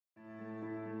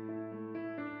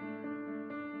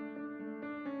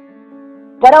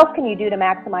What else can you do to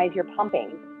maximize your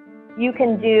pumping? You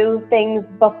can do things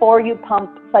before you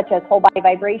pump, such as whole body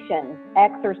vibration,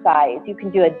 exercise. You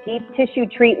can do a deep tissue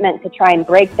treatment to try and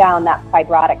break down that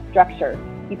fibrotic structure.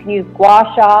 You can use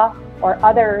gua sha or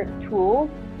other tools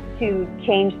to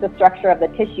change the structure of the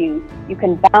tissue. You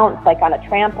can bounce like on a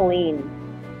trampoline.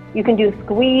 You can do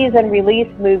squeeze and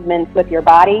release movements with your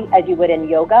body as you would in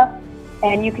yoga.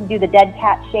 And you can do the dead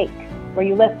cat shake, where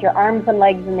you lift your arms and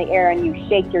legs in the air and you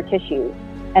shake your tissues.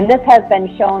 And this has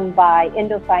been shown by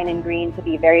indocyanine green to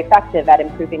be very effective at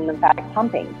improving lymphatic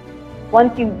pumping.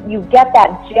 Once you get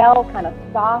that gel kind of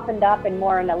softened up and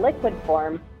more in a liquid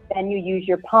form, then you use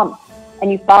your pump.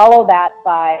 And you follow that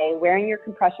by wearing your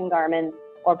compression garments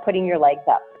or putting your legs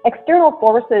up. External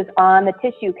forces on the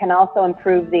tissue can also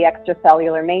improve the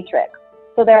extracellular matrix.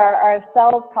 So there are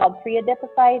cells called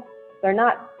pre-adipocytes. They're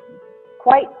not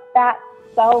quite fat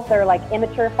cells, they're like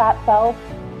immature fat cells.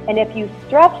 And if you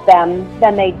stretch them,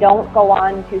 then they don't go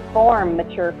on to form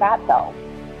mature fat cells.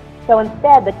 So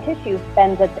instead, the tissue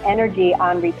spends its energy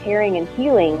on repairing and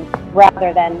healing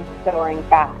rather than storing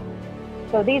fat.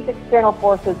 So these external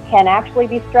forces can actually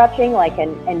be stretching, like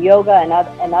in yoga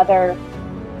and other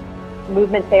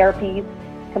movement therapies,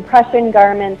 compression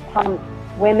garments, pumps,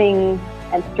 swimming,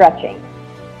 and stretching.